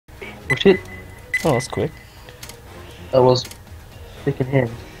Oh shit, Oh, that's quick. that was thick in hand.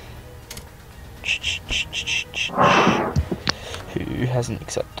 Who hasn't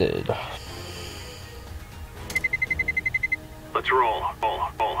accepted? Let's roll.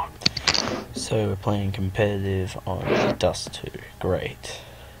 So we're playing competitive on Dust 2. Great.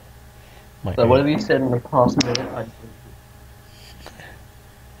 So whatever you said in the past minute, I did.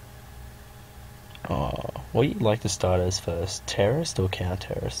 What do you like to start as first? Terrorist or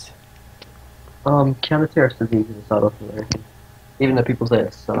counter-terrorist? Counter-terrorist is easy to start off with everything. Even though people say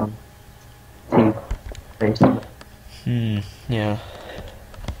it's, team-based. Yeah.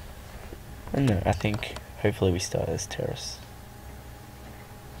 I don't know, I think hopefully we start as terrorists.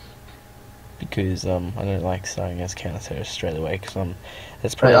 Because, I don't like starting as counter-terrorists straight away, because,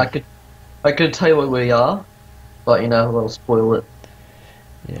 that's probably... I could tell you what we are, but, you know, we'll spoil it.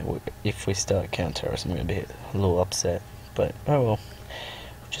 Yeah, if we start counter-terrorists, I'm going to be a little upset. But, oh well.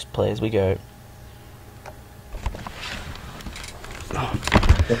 Just play as we go.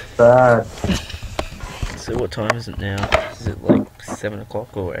 It's bad. So what time is it now? Is it like 7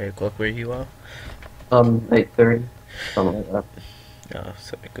 o'clock or 8 o'clock where you are? 8:30. Something like that. Oh,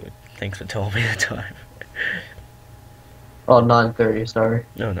 so good. Thanks for telling me the time. Oh, 9:30, sorry.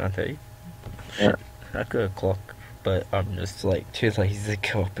 No, 9:30. Yeah. I got a clock, but I'm just like too lazy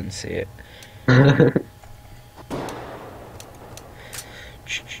to go up and see it.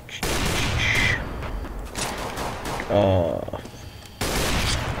 Oh.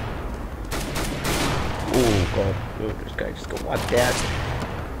 Oh god, oh, this guy just got wiped out.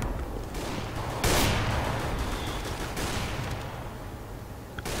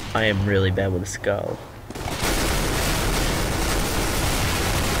 I am really bad with a skull.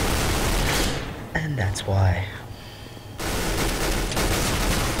 And that's why.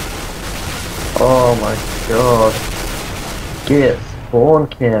 Oh my god. Get spawn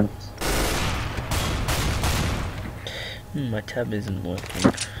camped. My tab isn't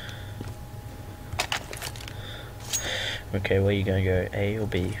working. Okay, where are you gonna go? A or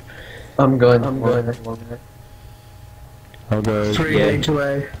B? I'm going. I'll go 3A to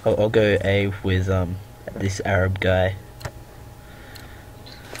A. I'll go A with this Arab guy.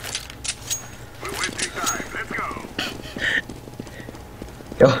 We're wasting time. Let's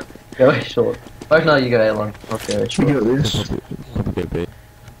go. Go A short. Oh no, you go A long. Okay, We short. got this. Probably get B.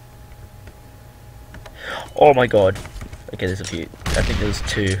 Oh my god. Okay, there's a few. I think there's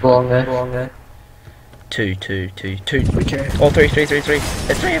two. Long A. Two. Okay. Oh, three. There's three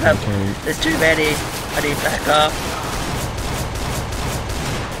of them. There's too many. I need backup.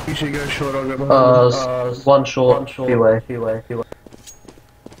 You should go short, I'll go behind. One short. Few way.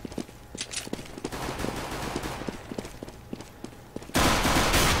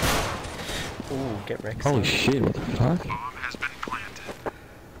 Ooh, get wrecked. Holy shit, what the fuck? Bomb has been planted.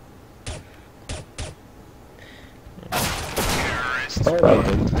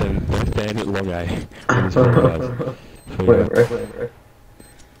 Terrorists. Then it long A. Whatever.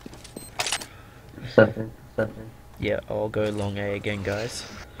 Something. Yeah, I'll go long A again, guys.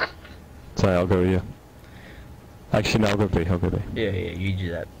 Sorry, I'll go here. Actually, no, I'll go B. Yeah, you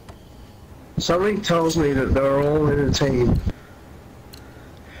do that. Something tells me that they're all in a team.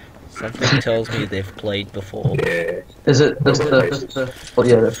 Something tells me they've played before. Yeah. Is it just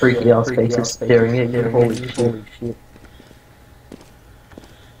the freaky ass faces staring at you? Holy shit.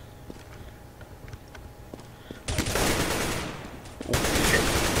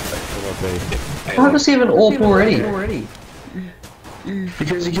 How does he even AWP already?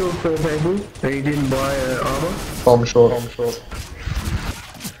 Because he killed 4 people and he didn't buy armor. Bomb short. Oh,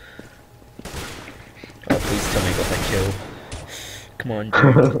 please tell me I got that kill. Come on,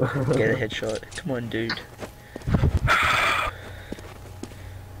 dude. Get a headshot. Come on, dude.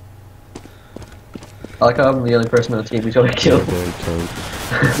 I like how I'm the only person on the team who got a kill. Bomb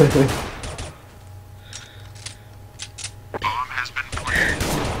has been planted.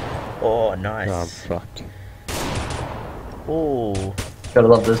 Oh, Oh, nice. fuck. Oh, Gotta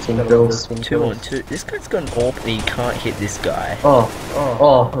love those team kills. 2 on 2. This guy's got an AWP and he can't hit this guy. Oh,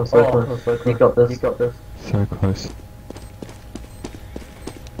 so close. You got this. So close.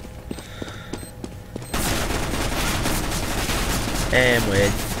 And we're...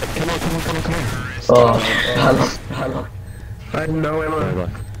 Come on. Oh, bad luck. I had no Bad ammo. luck.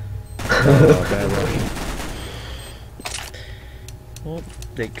 Oh, bad luck. Oh,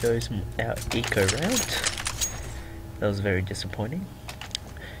 there goes our eco round. That was very disappointing.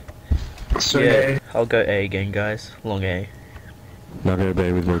 So Yeah, I'll go A again, guys. Long A. Not gonna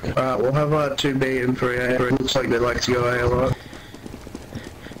be with Luke. we'll have 2B and 3A. It looks like they like to go A a lot.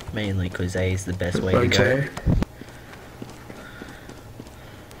 Mainly because A is the best way to go. Okay.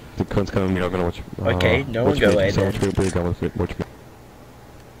 The cunt's coming, you're not gonna watch. Okay, no one go away then. Watch me.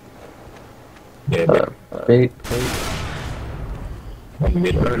 Big.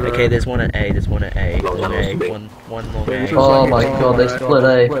 Okay, there's one at A, there's one at A. Long A, one long A. Oh my god, they split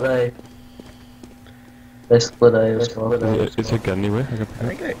A. They split A as well. Is it good anyway? I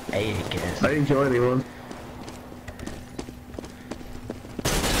think go A again. I didn't kill anyone.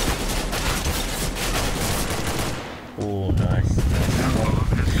 Oh, nice.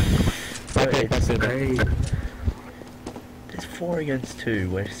 Hey, There's 4 against 2,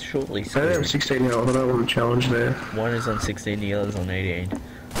 we're shortly I don't scoring. have 16 health, I don't want to challenge there. One is on 16, the other's on 18.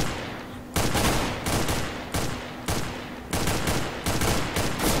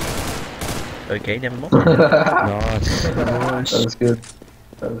 Okay, never mind. Nice. Nice. That was good.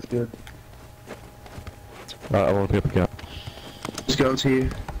 That was good. Right, I won't be up again. Just going to you.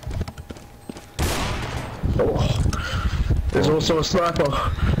 Oh. There's also a sniper.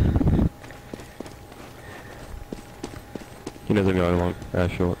 He doesn't go long,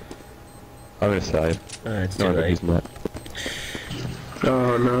 short. I'm gonna say. It's too No, late. he's not.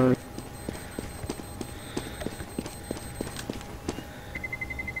 Oh no.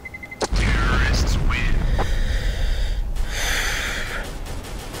 Terrorists win.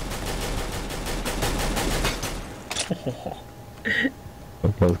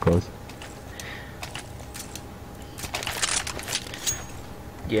 That was close.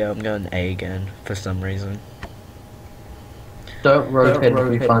 Yeah, I'm going A again, for some reason. Don't rotate if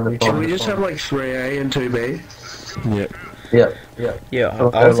we find the Can bomb. we just have like 3A and 2B? Yep. Yep, yep. Yeah, Go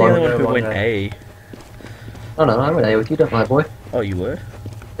I was the long, only one go who long went A. A. Oh no, I went A with you, don't my boy. Oh, you were?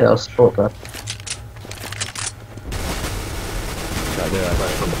 Yeah, I'll support that.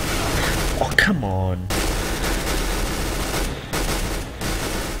 Oh, come on.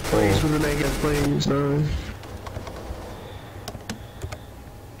 Please with an A, please, no.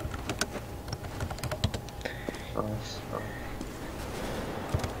 Nice.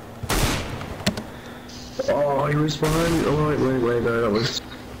 Oh, he was behind. Oh, wait, no, that was.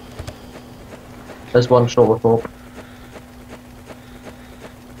 There's one short with all.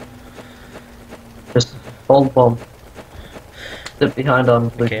 Just hold bomb. Sit behind on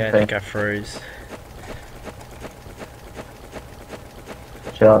blue Okay, I think I froze.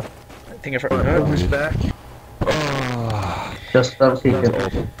 Watch out. I think I froze. Right, No. hold this back. Oh, Just don't keep that's him.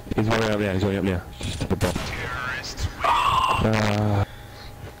 awful. He's running up there, he's running up there. Just to the bottom. Terrorists win.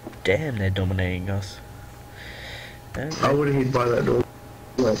 Damn, they're dominating us. I would have hid by that door.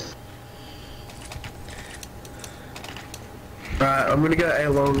 Right, I'm gonna go A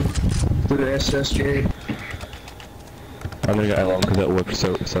long with an SSG. I'm gonna go along because that worked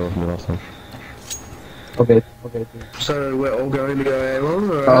so well from the last time. Okay. So we're all going to go A long,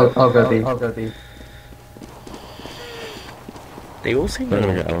 or? I'll go B. I'll go B. They all seem to They're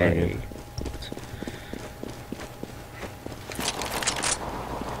gonna like get along A. again.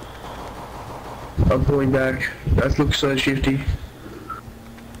 I'm pulling back. That looks so shifty.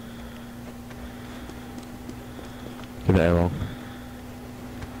 Give it along.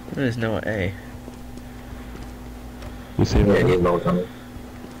 There's no A. You see that?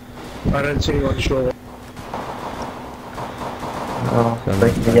 I don't see anyone short. Oh,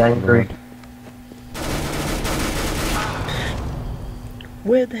 making me angry.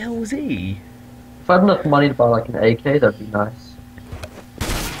 Where the hell was he? If I had enough money to buy like an AK, that'd be nice.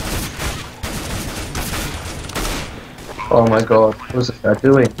 Oh my god, what is this guy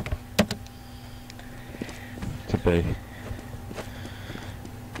doing? To be.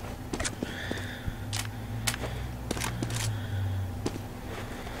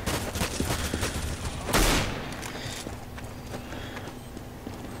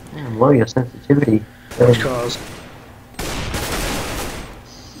 Man, lower your sensitivity. Watch cars.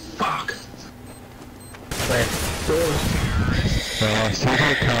 Fuck. Where? See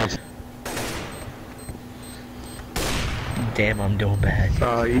how it counts. Damn, I'm doing bad.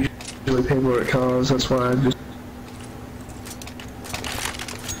 Usually people are at cars, that's why I just...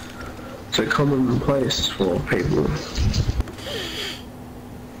 It's a common place for people.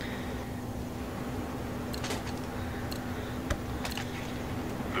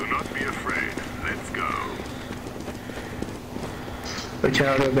 Do not be afraid. Let's go. Okay,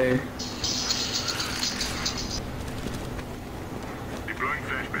 I'll go B. Deploying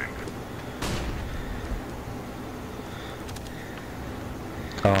flashbang.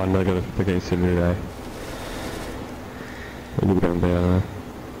 Oh, no, they're getting sitting today. We need to go down there.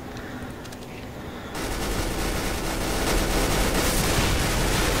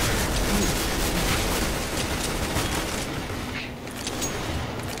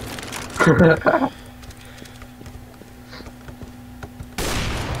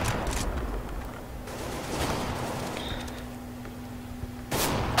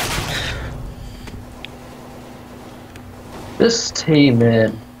 This team,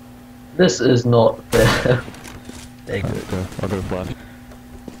 man. This is not fair. They're good. Okay, I'll go flash.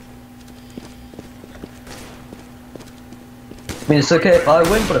 I mean, it's okay if I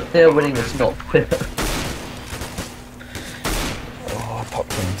win, but if they're winning, it's not fair. Oh,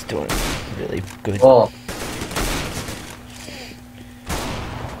 Popcorn's doing really good. Oh,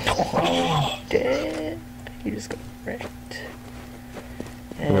 Oh, dead. He just got wrecked.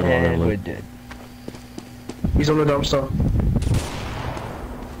 We're And on, we're dead. He's on the dumpster.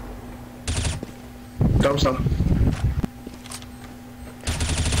 Dumpster.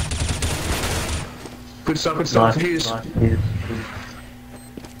 Good stuff, good stuff. Defuse. nice.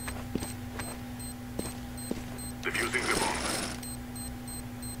 Defusing the bomb.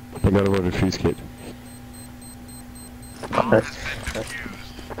 I got a load of fuse kit. Okay.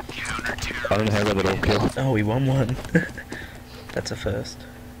 I don't know how that all kill. Oh, we won one. That's a first.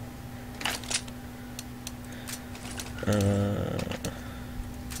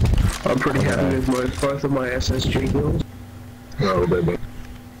 I'm pretty happy with both of my SSG kills. Oh, baby.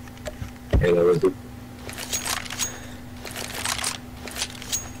 Yeah, that was good.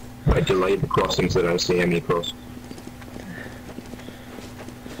 I delayed the crossing so I don't see any cross.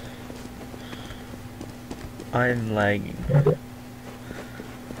 I'm lagging.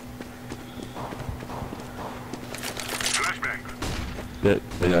 Flashbang.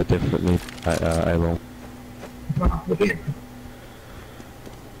 Yeah, definitely. I will. Again.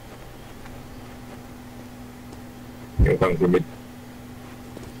 Here comes the mid.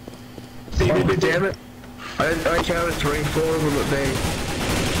 Oh, damn it. I counted 3, 4 of them at B.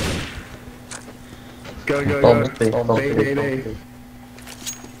 Go, go, Bombs go. B, bombs B, B, B, bombs B. B.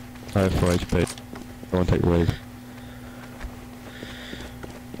 I have 4 HP. I want to take the lead.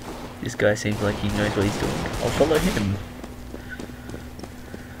 This guy seems like he knows what he's doing. I'll follow him.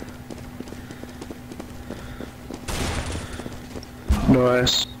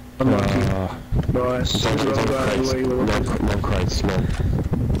 Nice. Unlucky. Nice. It's on crates. Long crates, long.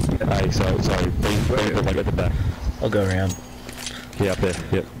 Hey, sorry. Bring like at the back. I'll go around. Yeah, up there,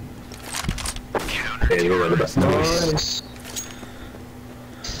 yep. Yeah, you're right about Nice.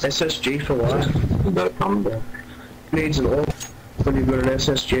 SSG for life. You better come back. Needs an all when you've got an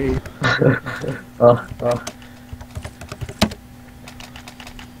SSG. Oh.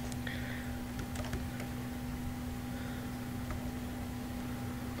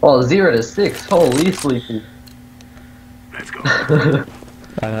 Oh, 0 to 6. Holy sleepy. Let's go.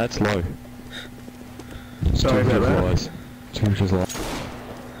 That's low. Sorry about that. Lies. Changes low.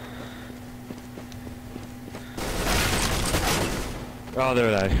 Oh,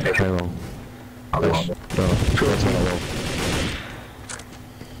 there they are. Okay, wrong. I No, love it. that's not wrong.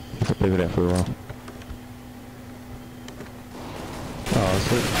 Let's leave it out for a while. Oh,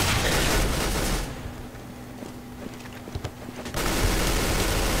 sweet.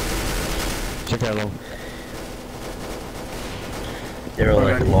 Check out long. They're all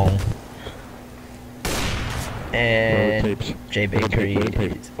like Okay. long. And tapes. J Little Bakery tape, little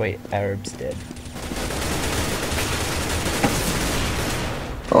tape. is, wait, Arab's dead.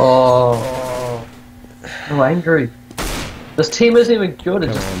 Oh. I'm angry. This team isn't even good,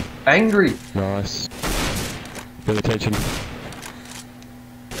 it's Come just on. angry. Nice. Good attention.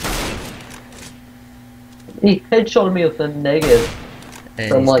 He headshotted me with a negative. And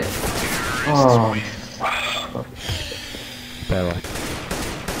So I'm he's like, dead. oh. Bad luck.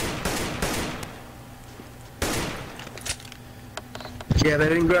 Yeah, they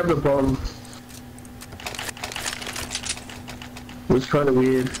didn't grab the bomb. It was kind of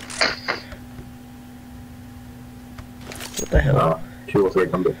weird. What the hell? 2 or 3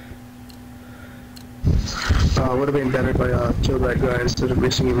 come back. It would have been better if I killed that guy instead of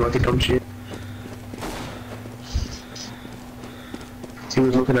missing him like a dumb shit. He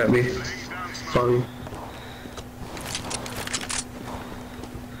was looking at me. Funny.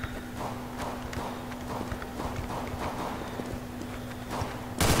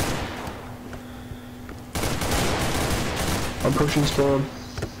 I'm pushing spawn.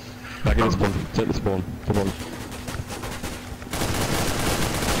 Back in the spawn. Set the spawn. Come on.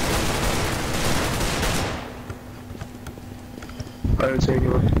 I don't see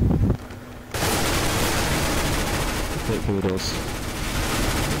anyone. Take for the doors.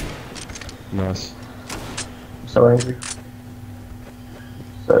 Nice. I'm so angry.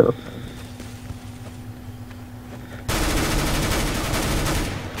 So.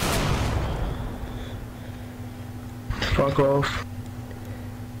 Fuck off.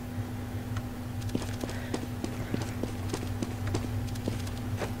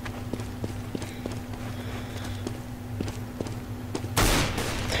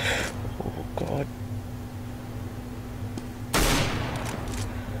 Oh god.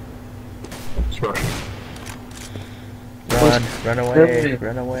 Run away,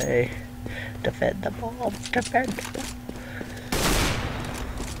 run away. Defend the bomb, defend the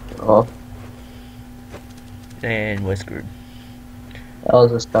bomb. Oh, And we're screwed. that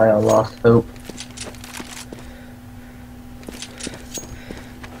was this guy, our last hope.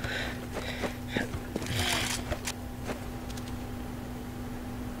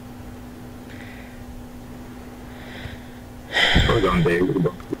 We're going big.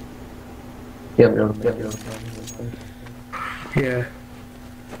 Yeah.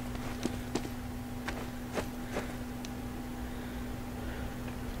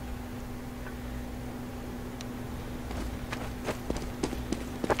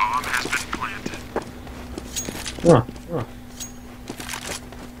 Bomb has been planted.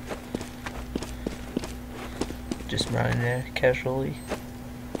 Just running there casually.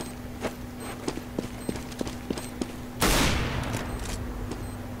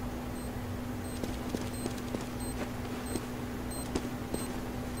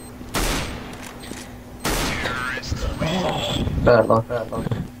 Bad luck, bad luck.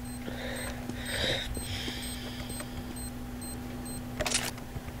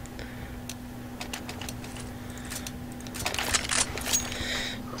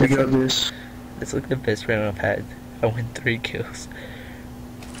 We got this. It's like the best round I've had. I won 3 kills.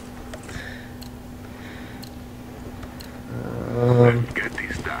 Let's get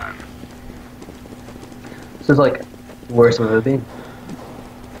this done. This is like worse than it been.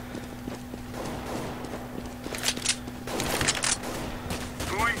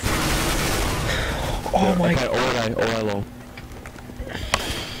 Going through. Oh my Okay, all eye long.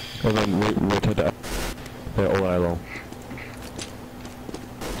 And then rotate that. Yeah, all eye long.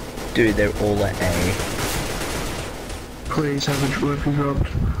 dude, they're all at A. Please have a weapon dropped.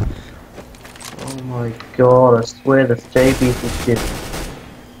 Oh my god, I swear this JB shit.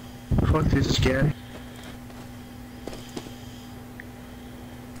 Fuck this guy.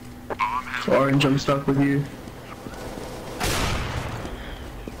 Orange, I'm stuck with you.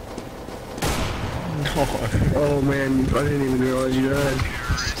 No. Oh man, I didn't even realize you died.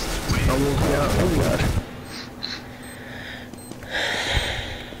 I walked out. Oh god.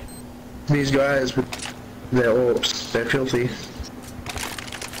 These guys with their orbs, they're filthy.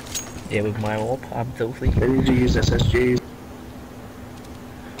 Yeah, with my orb, I'm filthy. They need to use SSGs.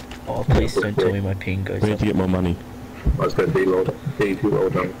 Oh, please don't tell me my ping goes We need up. to get more money. Let's go D-load.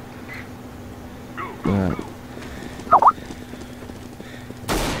 D2 down. Alright.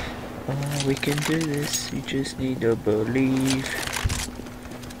 Oh, we can do this. You just need to believe.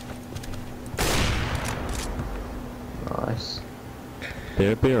 Nice.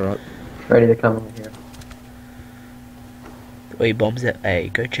 Yeah, be alright. Ready to come in here. Wait, bombs at A.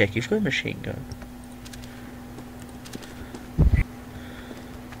 Go check. You've got a machine gun.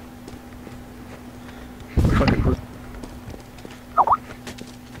 Fucking pussy.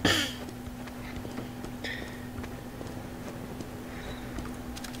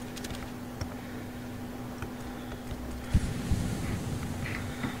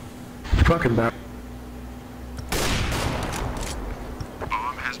 Fucking bad.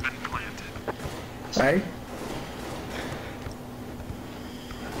 Bomb has been planted. Hey?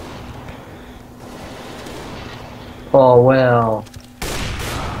 Oh well.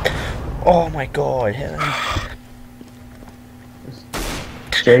 Oh my god.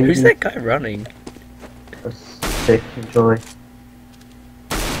 JB Who's that guy running? a sick enjoy.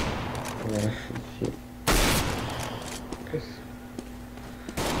 Yeah, shit.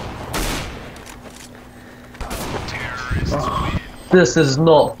 This is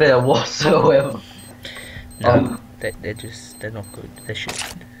not fair whatsoever. No, they're not good. They're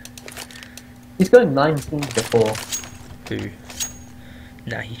shit. He's going 19 to 4. Who?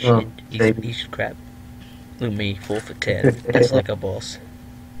 Nah, he's shit. Oh, baby. He's crap. Look at me, 4 for 10. That's like a boss.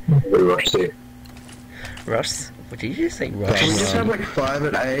 We rush C. Russ? What did you just say, Russ? Can we just have like 5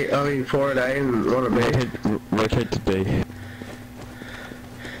 at A, I mean 4 at A and 1 at B? Rotate to B.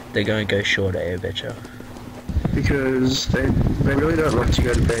 They're gonna go short A, I betcha. Because they really don't like to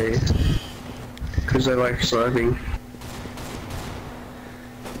go to B. Because they like sniping.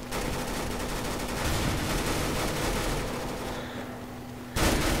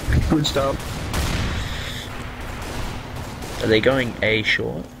 Good start. Are they going A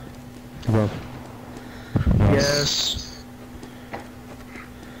short? Well. Yes.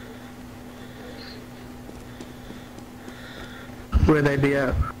 Where they be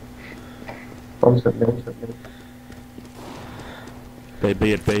at? Bombs at me. They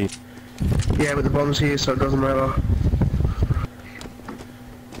B at B. Yeah, but the bomb's here, so it doesn't matter.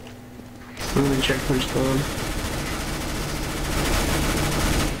 I'm gonna check who's spawn.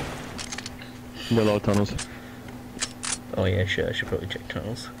 No low tunnels. Oh yeah, sure, I should probably check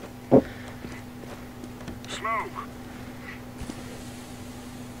tunnels. Smoke!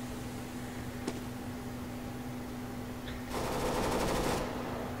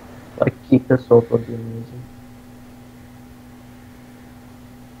 Like, keep the soul would be amazing.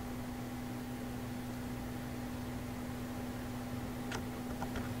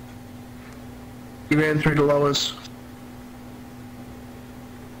 He ran through the lowers.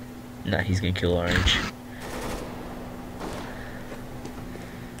 Nah, he's gonna kill Orange.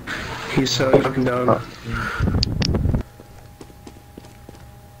 He's so fucking dumb.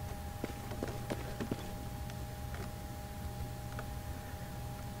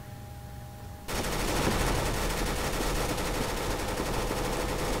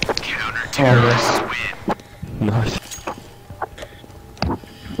 Oh, yes. Nice.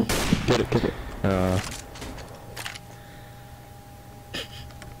 Get it.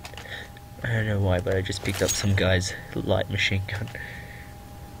 I don't know why, but I just picked up some guy's light machine gun.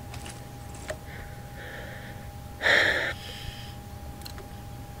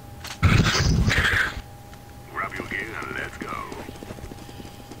 Grab your gear and let's go.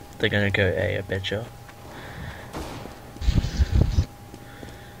 They're gonna go A, I betcha.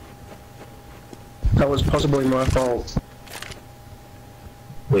 That was possibly my fault.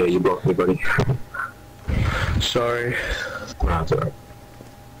 Yeah, you blocked me, buddy. Sorry. That's alright.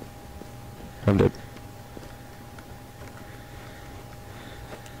 I'm dead.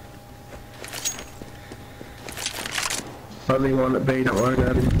 Only one at B, don't worry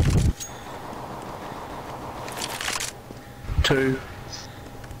about him. 2.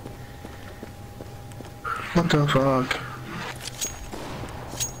 What the fuck?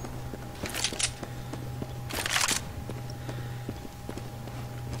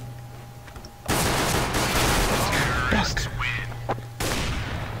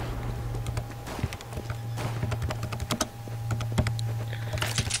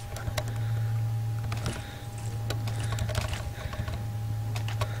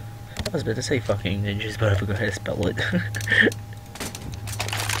 I was about to say fucking ninjas, but I forgot how to spell it.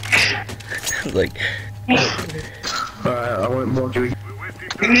 Like, Alright, I won't block you.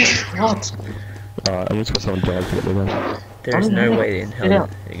 What? I'm just got someone died to get me there. there's no way in hell. Yeah.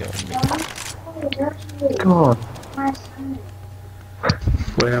 There you go. God.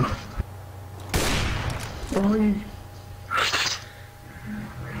 Wow. Oh.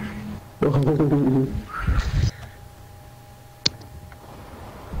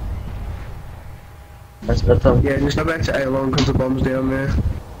 That's Yeah, just go back to A long because the bomb's down there.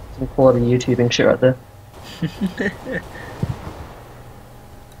 some quality YouTubing shit right there.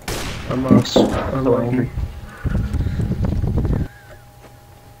 I'm lost. I'm So lucky. angry.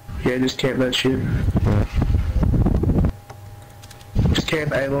 Yeah, just camp that shit. Just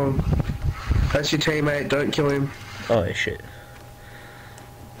camp A long. That's your teammate, don't kill him. Oh shit.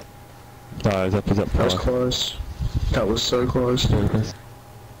 No, he's up That was far. close. That was so close.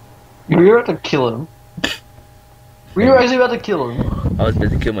 You were about to kill him. Were you actually about to kill him? I was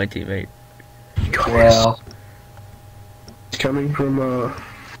about to kill my teammate. Wow. It's coming from, oh,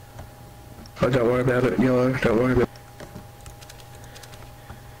 don't worry about it, yellow, don't worry about it.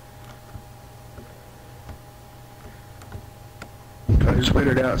 I just wait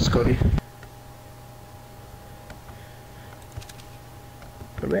it out, Scotty.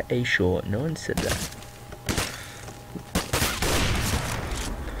 What about A short? No one said that.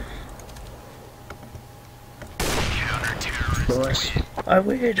 Nice. I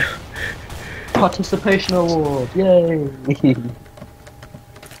win! Participation award, yay!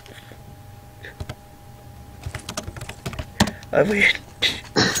 I win!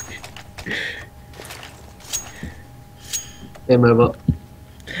 Game over.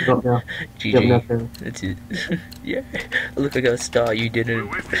 Drop now. You have GG. nothing. That's it. Yeah. Look, I got a star, you We're didn't.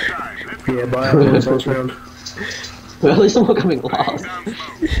 wasting time. Let's go. Yeah, bye after this last round. Well, at least I'm not coming last. Down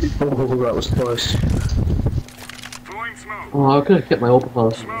smoke. Oh, that was close. Throwing smoke. Oh, I could have kept my ult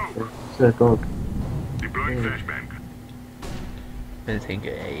pass. So God. Deploying flashbang. I think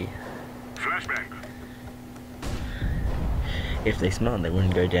A. Flashbang. If they smart, they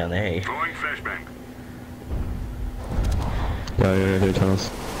wouldn't go down A. Throwing flashbang. Yeah, here tunnels.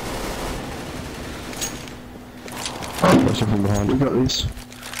 Watch him from We behind. got this.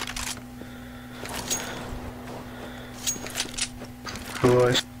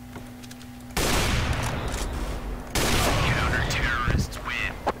 Nice.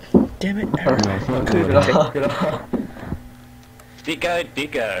 Damn it! No, it's not Good good. enough.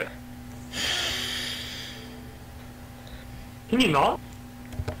 Dicko. Can you not?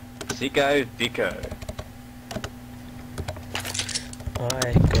 Dicko.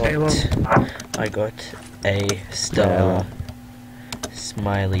 I got a star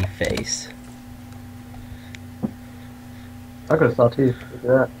smiley face. I got a star too. Look at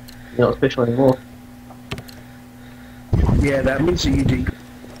that. You're not special anymore. Yeah, that means that you did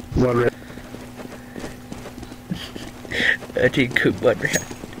one round. I did good one round.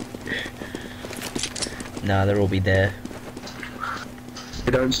 Nah, they'll all be there.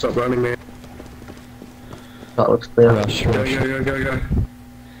 You don't stop running, man. That looks clear. Rush, Go, rush. go, go, go, go.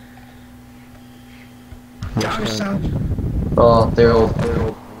 Go, son. Oh, they're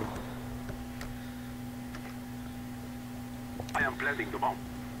all. I am planting the bomb.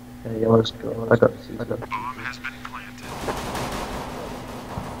 Yeah, let's go. I got CT. Bomb has been planted.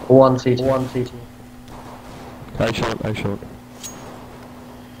 One CT. One CT. I shot, I shot.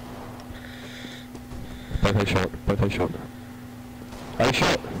 Both I shot, both I shot. I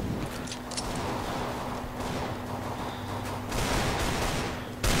shot!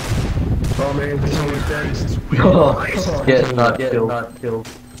 Oh man, someone's dead. Oh, get not killed. I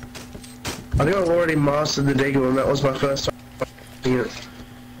think I've already mastered the Deagle and that was my first time doing it.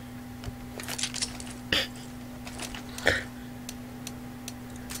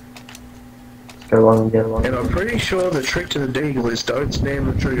 Go on and get along. And I'm pretty sure the trick to the Deagle is don't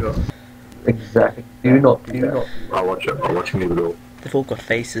spam the trigger. Exactly. Do not do that. I'll watch it. I'll watch me with all. They've all got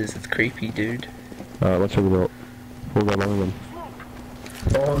faces, it's creepy, dude. Let's have a look. We'll go along with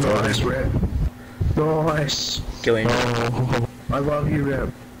them. Oh, nice, Rep. Nice. Go in. Oh, I love you, Rep.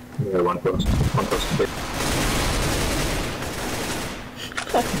 Yeah, one cross. One cross.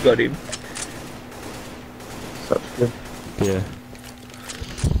 Oh, got him. Such good. yeah.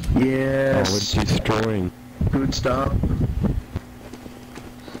 Oh, Yes. we're destroying. Good start.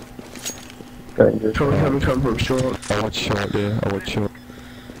 Going to Probably haven't come from short. I watch short, yeah, I watch short.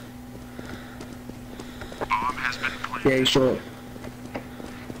 Bomb has been planted. Yeah, he's short.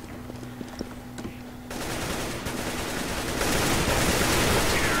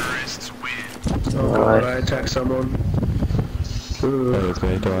 Terrorists win. Oh god, Nice. I attacked someone. Oh, it's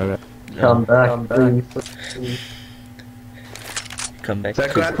going to die. come back, please. Come back.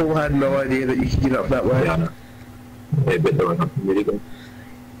 That grapple had no idea that you could get up that way. Yeah, I know. Yeah, but they're not really good.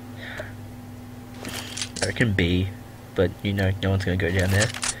 I reckon B, but you know no one's gonna go down there.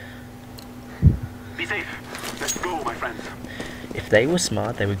 Be safe. Let's go, my friends. If they were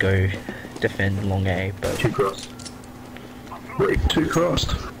smart, they would go defend long A, but Two cross. Wait, two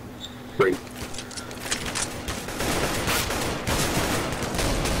crossed. Three.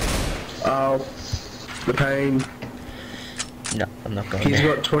 Oh, the pain. no, I'm not going He's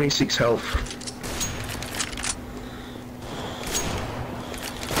there. got 26 health.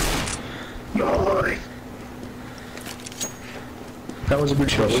 No. That was a good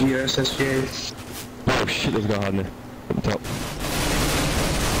shot with your SSG. Oh shit, there's a guy hiding there. At the top.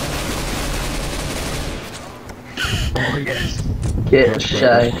 Oh yes. Get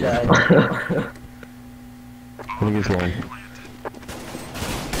shy. I think he's long.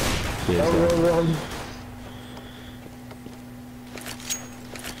 Yeah, he's long.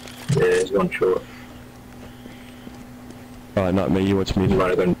 Yeah, he's gone short. Alright, not me, you watch me. He might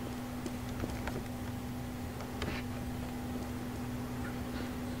have gone.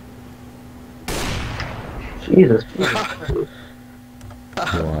 Jesus.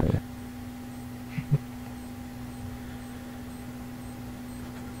 Why?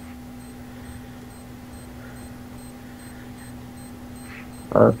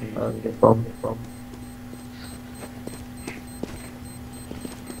 Get bomb.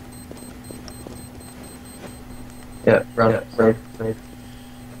 Yeah, run. Save.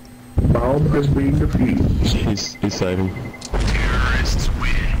 Bomb has been defeated. He's saving. Terrorists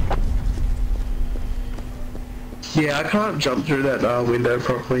win. Yeah, I can't jump through that window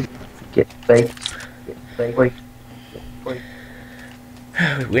properly. Get fake. Wait.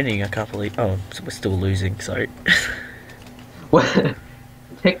 We're winning, I can't believe. Oh, so we're still losing, so. What?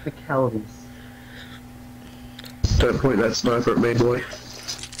 Technicalities. Don't point that sniper at me, boy.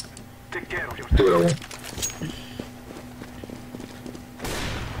 Take care of your Do it all.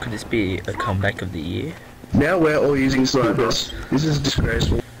 Could this be a comeback of the year? Now we're all using snipers. This is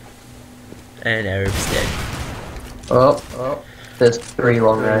disgraceful. And Arab's dead. Oh. There's three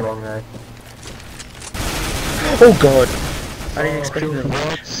long A. Oh god! I didn't expect that.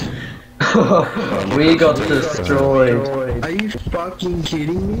 We got destroyed. Are you fucking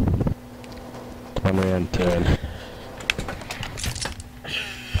kidding me? One round turn.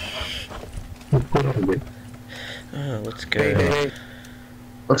 Oh, let's Hey, go. hey,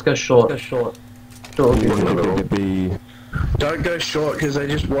 Let's go short. Short. It'd be... don't go short because they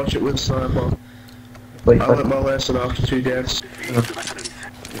just watch it with sniper. Wait, I learned my lesson after 2 deaths.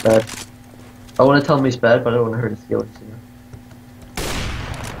 bad. I want to tell him he's bad, but I don't want to hurt his feelings, you know.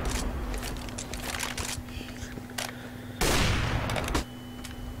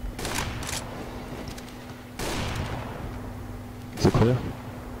 Is it clear?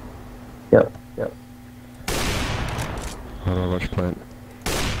 Yep, yep. Hold on, rush plant.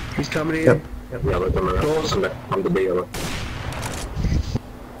 He's coming in. Yep. Yeah, look, I'm the bigger.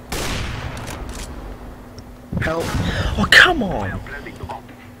 Help. Oh, come on!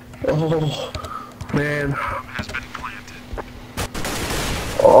 Oh, man.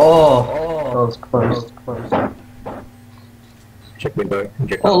 Oh, that was close. Check me back.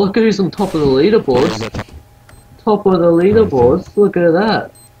 Check Oh, look at who's on top of the leaderboards. Top of the leaderboards. Look at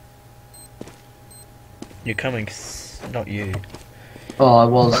that. You're coming, not you. Oh, I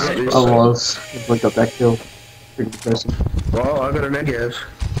was. I got that kill. Pretty impressive. Oh, I got an egg guess.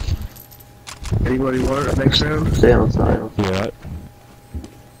 Anybody want it next round? Down. Yeah,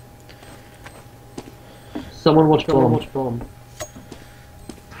 Someone watch bomb.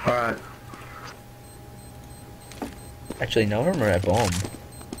 Alright. Actually, none of them are at bomb.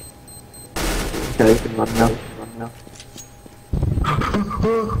 Okay, you can run now.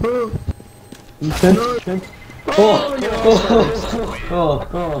 Okay. Oh.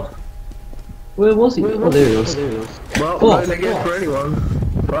 Where was he? Oh, there he was. Well, Oh. no egg guess for anyone.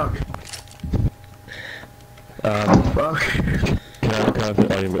 Fuck. Fuck. can I have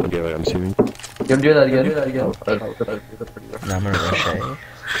it? I didn't put together, I'm assuming. You gonna do that again? Oh, that's pretty rough. No, I'm gonna rush A.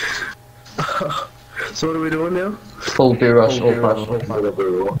 So what are we doing now? Full B rush, all flash.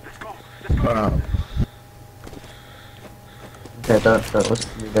 Alright. Okay, don't listen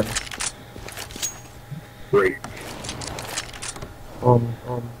to me again. Great. Well,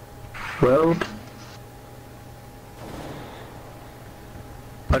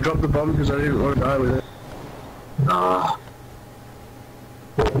 I dropped the bomb because I didn't want to die with it. Nah.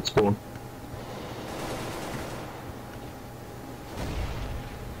 It's cool.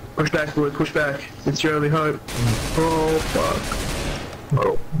 Push back, boy, push back. It's your only hope. Oh, fuck.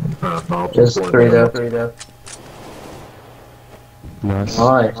 Oh. No, Just it's three going there. Nice.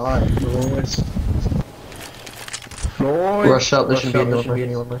 Nice. Nice. Nice. Rush up, there shouldn't be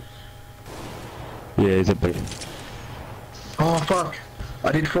anyone there. Yeah, he's a big. Oh, fuck.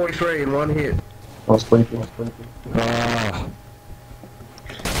 I did 43 in one hit. I was sleeping. Ah,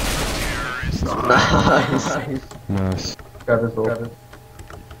 Nice. nice. Grab his ball.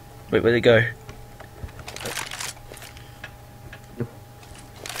 Wait, where'd it go?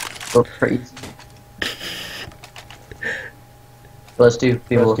 Go crazy. Let's do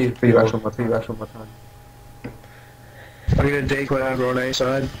free rush on my time. I'm gonna declare over on A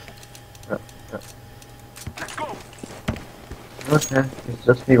side. Okay, it's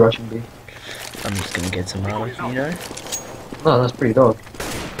just me rushing B. I'm just gonna get some armor, you know? No, that's pretty dog.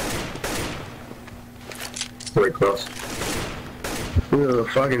 very close. Ugh,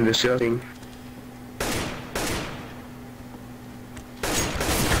 fucking disgusting.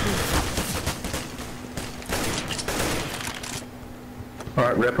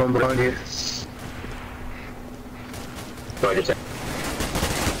 Alright, rep on behind you. So I just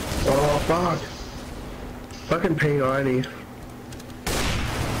Oh, fuck. Fucking P90.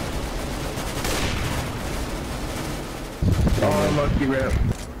 Oh, monkey rep.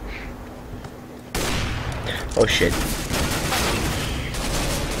 Oh shit.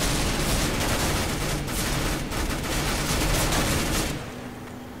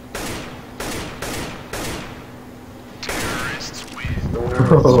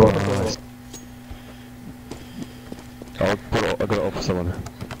 Nice. I got it off for someone.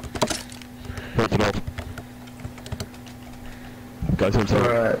 Put it off. Guys on top.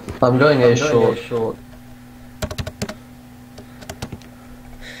 Alright. I'm going A short.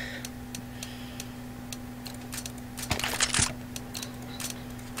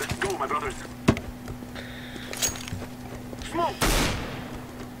 Let's go, my brothers. Smoke!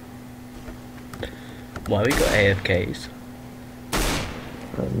 Why we got AFKs? I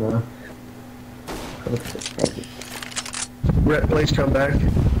don't know. Rep, please come back. I'm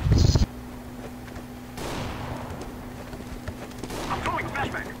throwing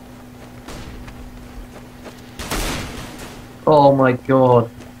flashback. Oh my god.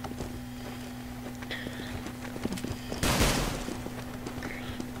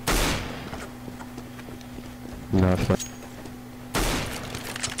 No, fuck.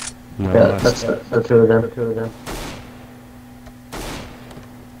 No, Yeah, nice. that's the two of them.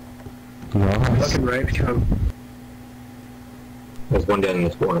 Nice. Fucking rape come. there's one down in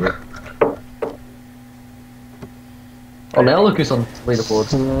this corner. Oh, now look who's on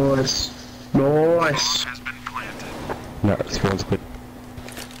leaderboards. Nice. Nice. No, this one's quick.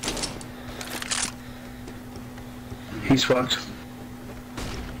 He's fucked.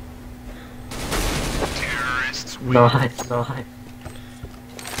 Nice, nice.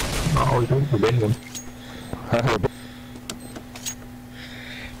 Oh, we don't forbid him.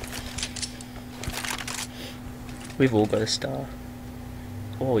 We've all got a star.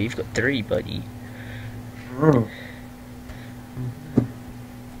 Oh, you've got 3, buddy. Mm.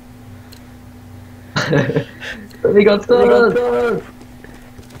 We got stars!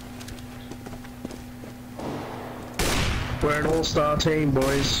 We're an all-star team,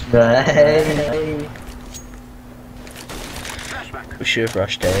 boys. Hey. We should have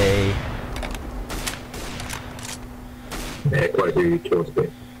rushed A. Yeah, quite a few kills a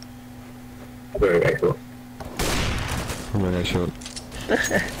bit. Very excellent. I'm gonna shot.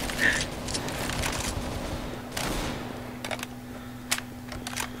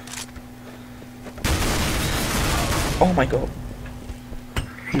 Oh my god.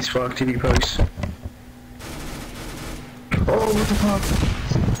 He's fucked if he pokes. Oh, what the fuck?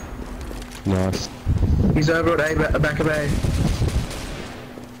 Nice. He's over at A, back of A.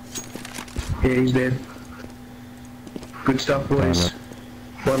 Yeah, he's dead. Good stuff, boys.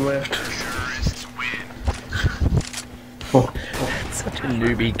 One left. Oh, Such a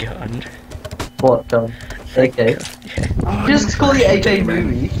newbie gun. what gun? AK. Yeah. Just call it AK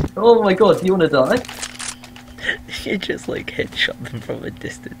movie. Oh my god, do you wanna die? You just like headshot them from a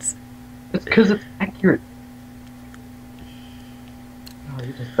distance. It's because it's accurate. Oh,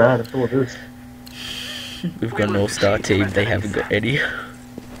 you're just bad, that's all it is. We've got an all-star team, they haven't got any.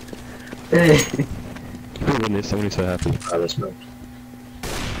 Hey. Who win this? Somebody's so happy. Oh, that's nice.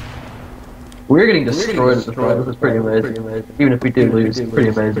 We're getting destroyed at the front, this is pretty amazing. Even if we do lose, it's pretty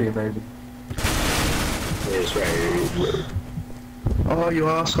amazing. Yeah, it's very... Oh, you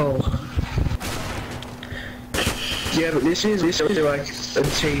asshole. Yeah, but this is like a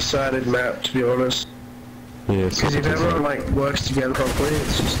T-sided map, to be honest. Yeah, Because if everyone like works together properly,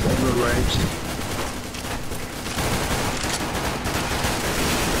 it's just everyone rapes.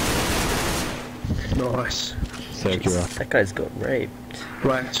 Nice. thank you. That guy's got raped.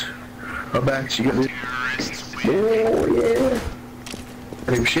 Right. I'm back, you got this. Oh, yeah.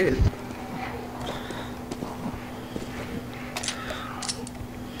 Oh, shit.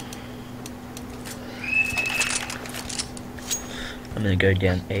 I'm gonna go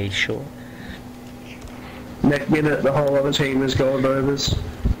down A short. Next minute, the whole other team is going overs.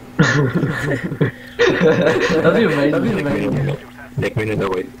 That'd be amazing. Next minute, they'll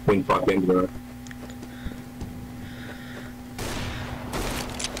win 5 games in a row.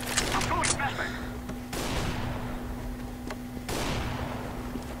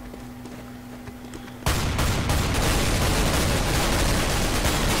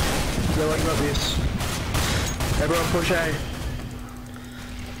 No, I got this. Everyone push A.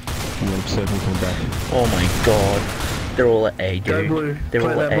 And then 7 come back. Oh my god. They're all at A, Go dude. blue. They're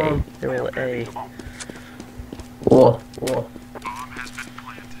Play all at that A. bomb. They're all at A. Whoa, whoa.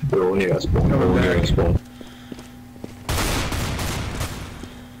 We're all near our spawn. We're all near our spawn.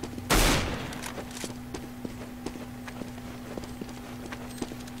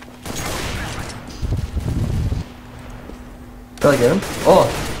 Did I get him? Oh,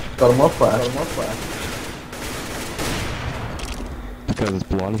 got him off flash. Because it's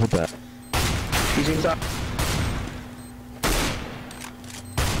blind with that. He's inside.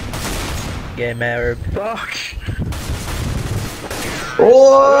 Game Arab. Fuck.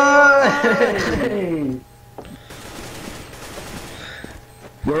 Oh!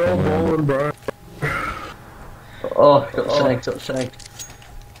 We're all balling, bro. Oh, got shanked.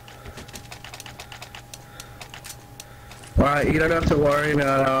 Alright, you don't have to worry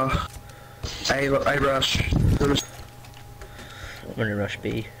about A rush. I'm gonna rush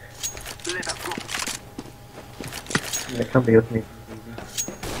B. Yeah, come be with me.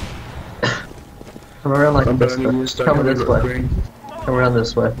 Come around like I'm this burning way. this stuff. Come this way. Come around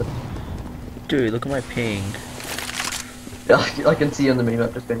this way. Dude, look at my ping. I can see you on the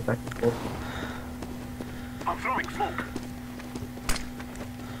mini-map just going back and forth. I'm throwing smoke.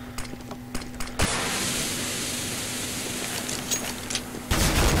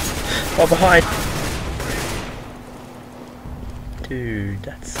 Oh, behind! Dude,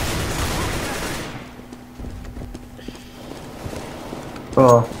 that's...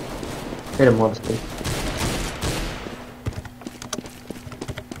 Oh, hit him once, please.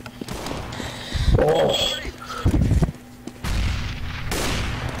 Oh.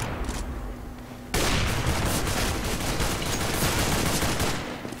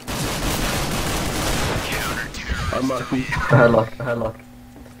 Unlucky. I had luck.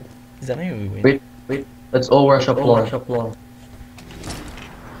 Is that how we win? Wait. Let's all rush up long.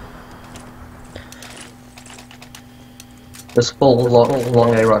 Just full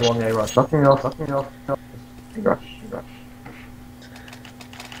long A rush. Nothing else. A rush.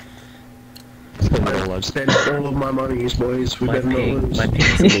 I spent all of my monies, boys. We better not lose. My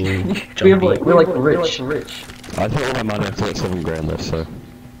ping's a little jumpy. We're like rich. I think all my money I've got 7 grand left, so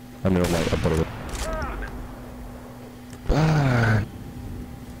I mean, I'm like, I bought it.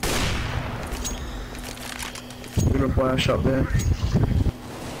 I'm gonna flash up there.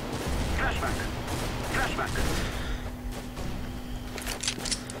 Flashback.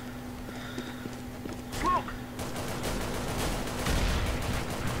 Smoke.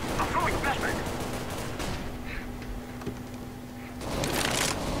 I'm throwing flashback.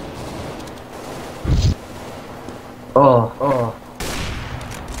 Oh.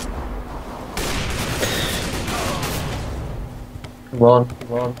 Come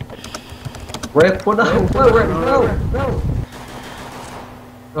on. Rip, what? No, Rip, no.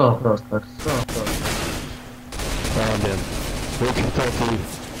 Oh, that was close. I'm dead. Walking carefully.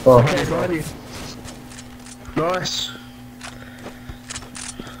 Oh, Okay, buddy. Nice.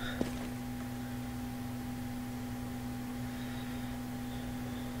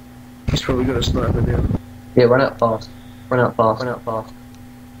 He's probably got a sniper now. yeah, run out fast. Yeah,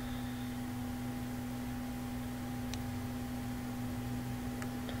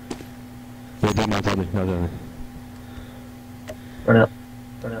 don't mind me. No, don't. Run out.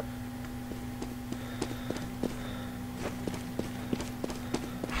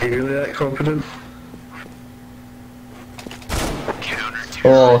 Are you really that confident?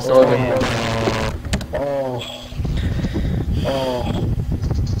 Oh, so good.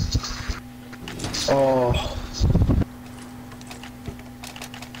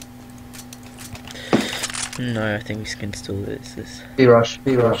 No, I think we can still lose this. B rush.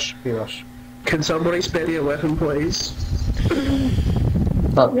 Can somebody spare me a weapon, please?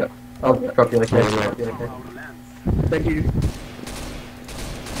 Oh, yeah. I'll drop you the case. Thank you.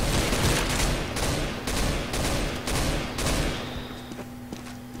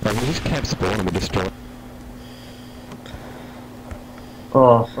 Like, we just can't spawn and we destroy.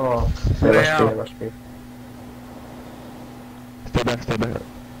 Oh. They Yeah. rush B. Stay back. Stay back.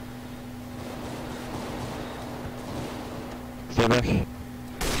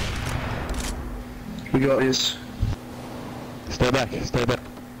 We got this. Stay back. Yeah,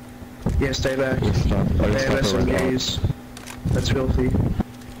 stay back. Yes, no. They have SMGs. That's filthy.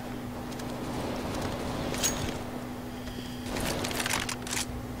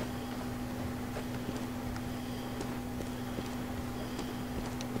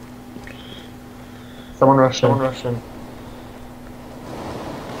 Someone rush in.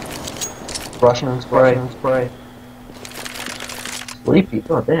 Russian and spray. Sleepy,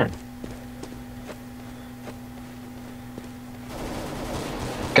 god damn.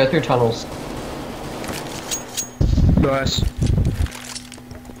 Go through tunnels. Nice.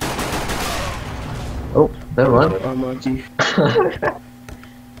 Oh, never mind. Unlucky.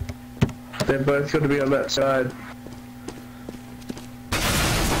 They're both going to be on that side.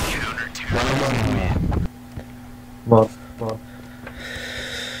 Come on.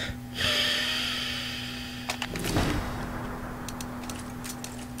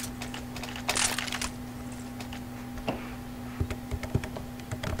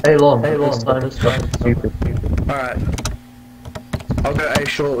 Hey long, this time. Stupid. Alright. I'll go A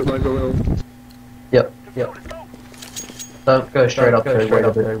short with my gorilla. Yep. Don't go straight up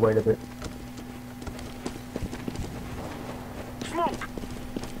there, wait a bit. Smoke.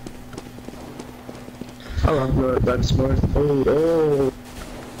 Oh, I'm not that smart. Oh.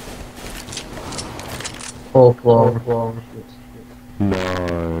 Oh, long.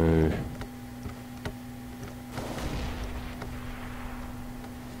 No.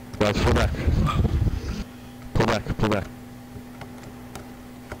 Guys, pull back. Pull back.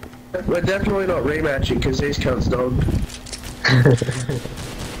 We're definitely not rematching because these cunts dogged.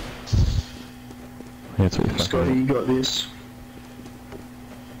 That's what you Scotty, fucking. you got this.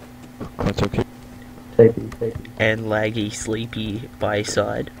 That's okay. Take it. And laggy, sleepy by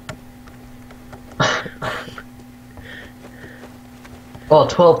side. Oh,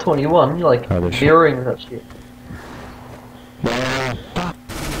 12:21, you're like Oh, this shit. mirroring that shit. No. Stop.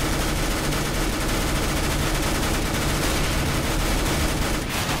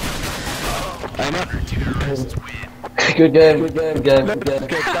 I'm up. Good game. Get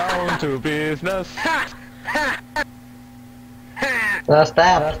down to business.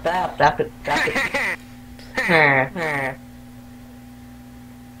 Stop it.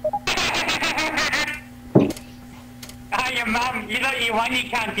 Ah, your mum, you know you won, you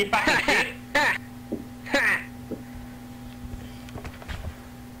can't get back and shit.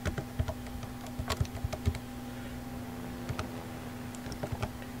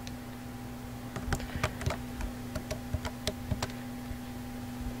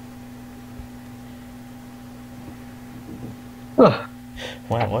 Huh.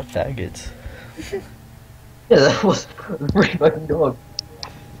 Wow, what faggots. Yeah, that was a pretty fucking dog.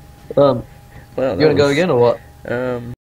 Well, You wanna go again or what?